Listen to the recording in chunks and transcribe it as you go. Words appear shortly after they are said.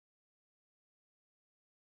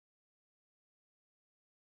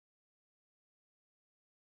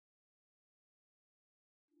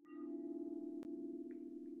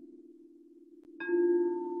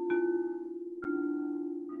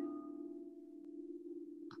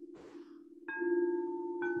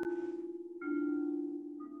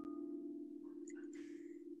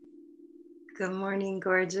Good morning,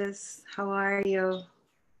 gorgeous. How are you?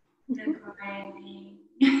 Good morning.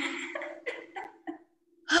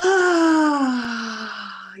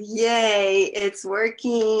 Yay, it's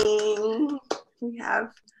working. We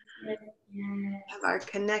have our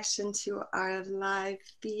connection to our live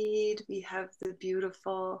feed. We have the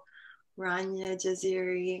beautiful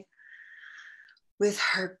𝒟ℴ𝓃𝒶𝓃𝓈 with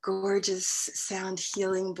her gorgeous sound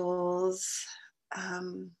healing bowls.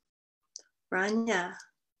 Rania,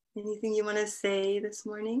 anything you want to say this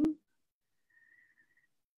morning?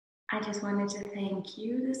 I just wanted to thank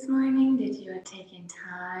you this morning that you are taking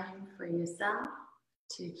time for yourself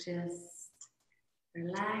to just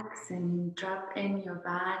relax and drop in your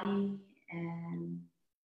body and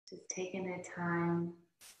just taking the time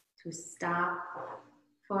to stop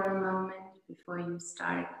for a moment before you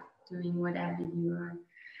start doing whatever you are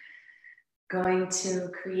going to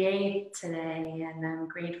create today. And I'm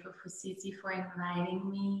grateful for Cici for inviting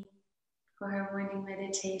me for her morning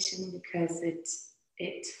meditation because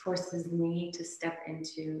it forces me to step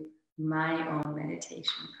into my own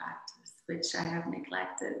meditation practice, which I have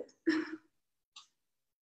neglected.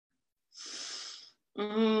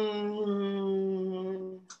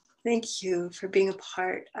 Thank you for being a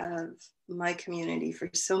part of my community for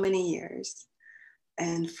so many years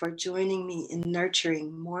and for joining me in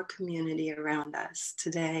nurturing more community around us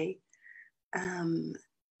today,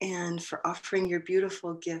 and for offering your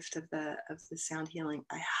beautiful gift of the sound healing.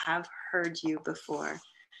 I have heard you before.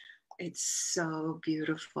 It's so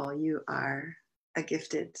beautiful. You are a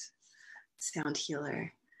gifted sound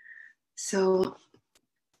healer. So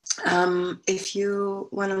if you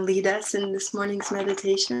want to lead us in this morning's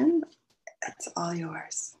meditation, it's all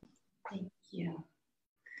yours. Thank you.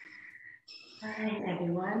 All right,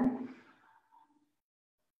 everyone.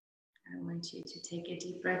 I want you to take a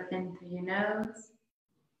deep breath in through your nose.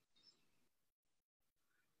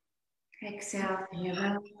 Exhale through your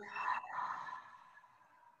mouth.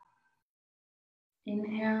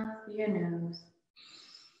 Inhale through your nose.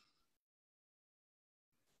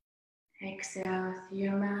 Exhale through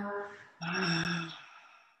your mouth.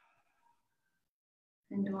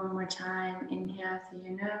 And one more time, inhale through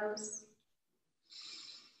your nose.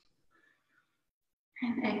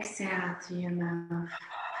 And exhale through your mouth.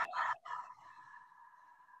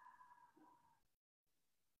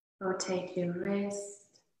 Rotate your wrist.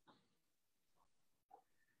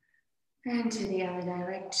 And to the other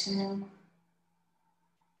direction.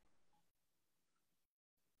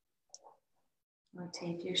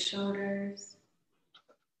 Rotate your shoulders.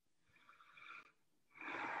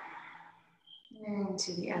 And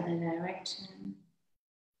to the other direction.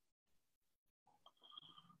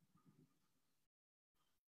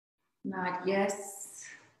 Nod yes.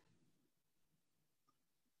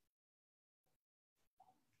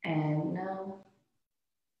 And no.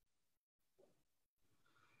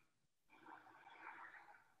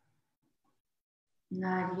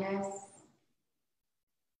 Nod yes.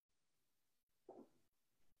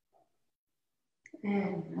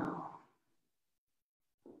 And no.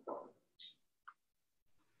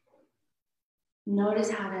 Notice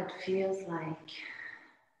how that feels like.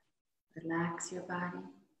 Relax your body.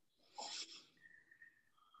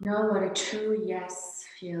 Know what a true yes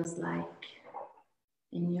feels like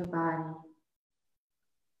in your body.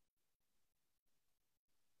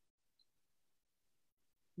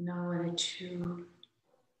 Know what a true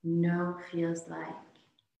no feels like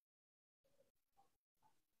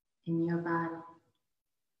in your body.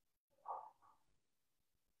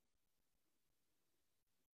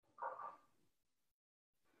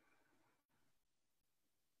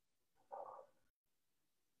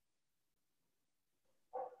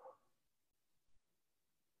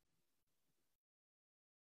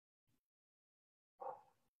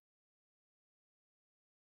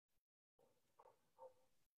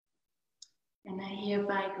 And I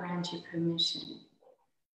hereby grant you permission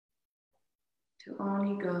to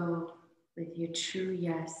only go with your true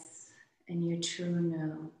yes and your true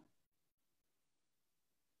no.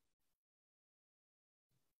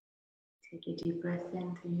 Take a deep breath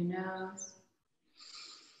in through your nose.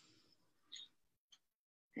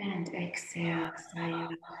 And exhale, sigh.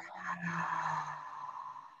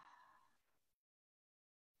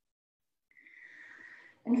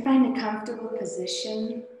 And find a comfortable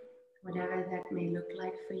position, whatever that may look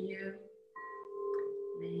like for you.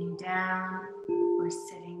 Laying down or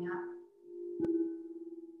sitting up.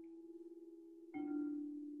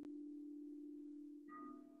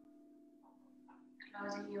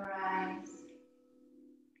 Closing your eyes.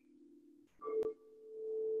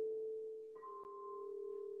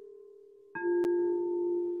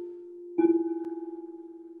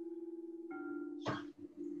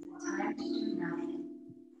 Time to do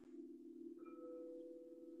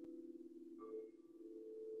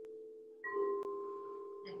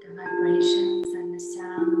the vibrations and the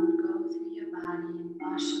sound go through your body and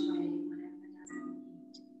wash away whatever doesn't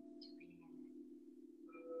need to be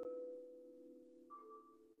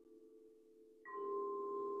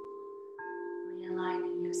in it.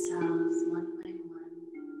 Realigning yourselves one by one,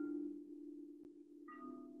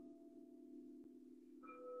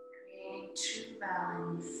 creating true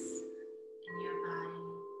balance in your body,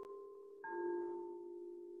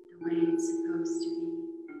 the way it's supposed to be.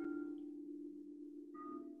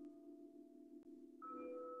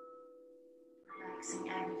 Relaxing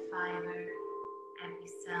every fiber, every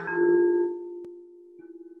cell, every organ.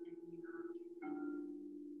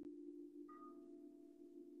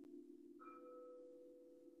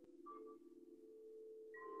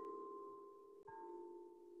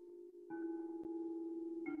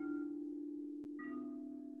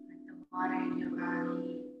 Let the water in your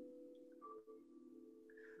body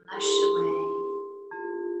flush away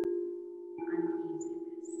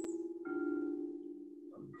uneasiness.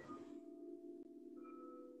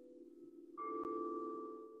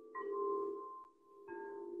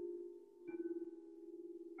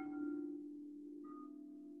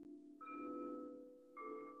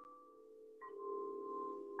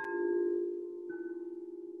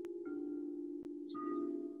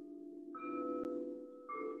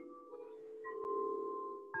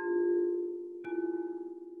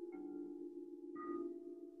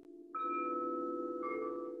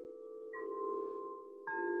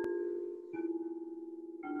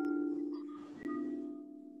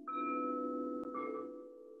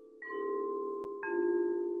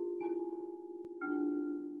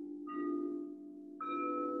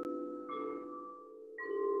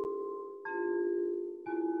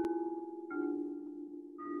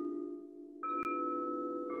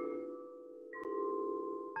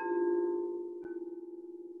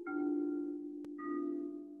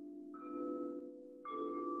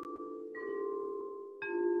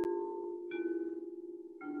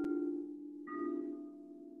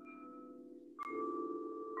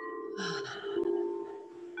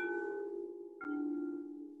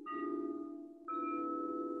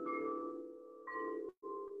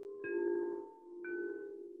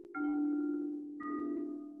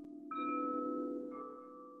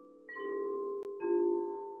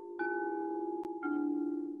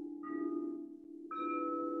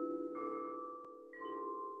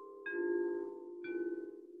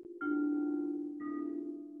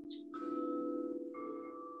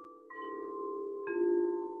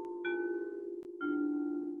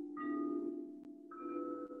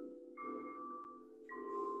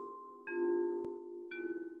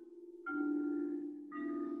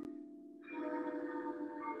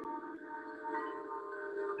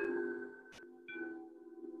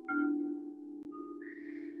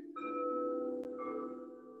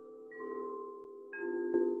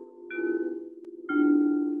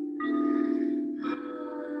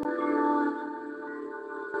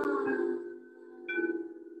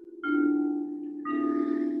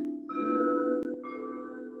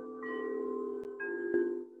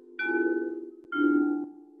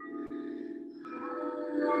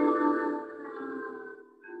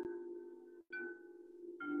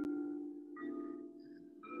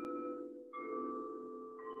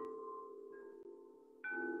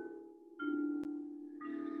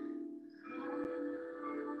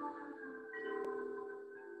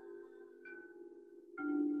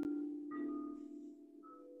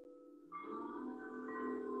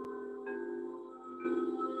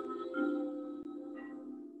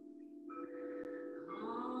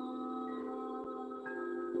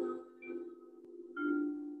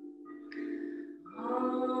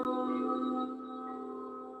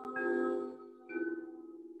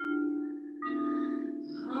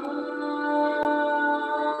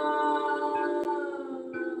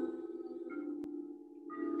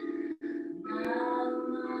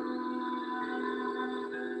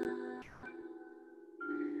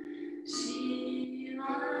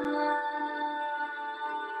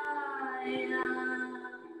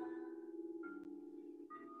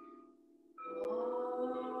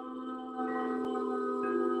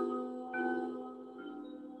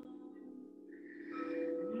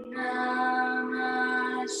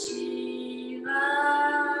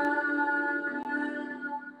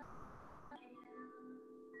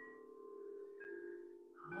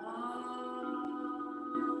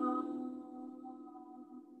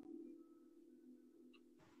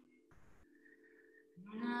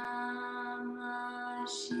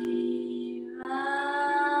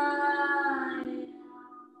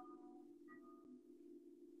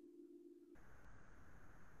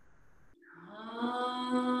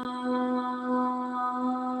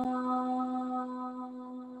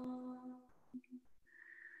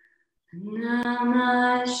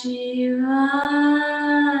 Shivaya.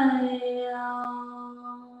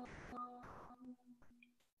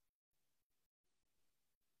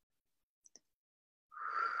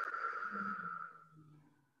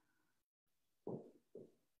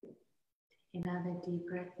 Another deep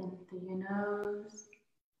breath in through your nose.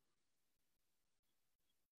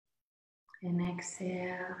 And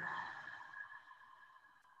exhale.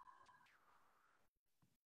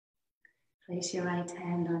 Place your right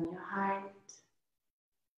hand on your heart.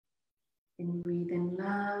 And breathe in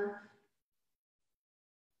love.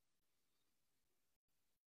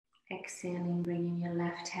 Exhaling, bringing your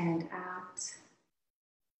left hand out.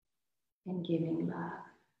 And giving love.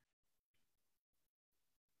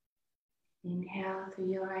 Inhale through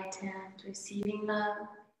your right hand, receiving love.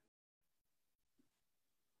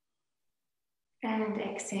 And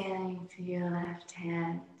exhaling through your left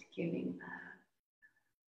hand, giving love.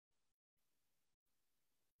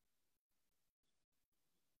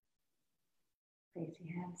 Place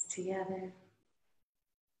your hands together.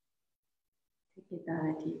 Take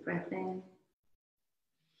another deep breath in.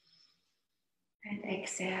 And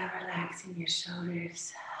exhale, relaxing your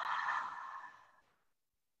shoulders.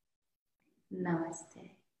 Namaste.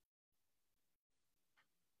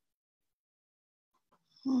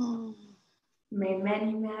 May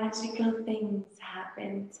many magical things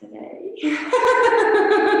happen today.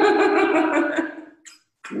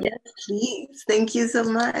 Yes, please. Thank you so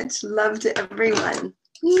much. Love to everyone.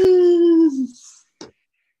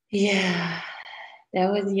 Yeah,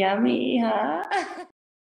 that was yummy, huh?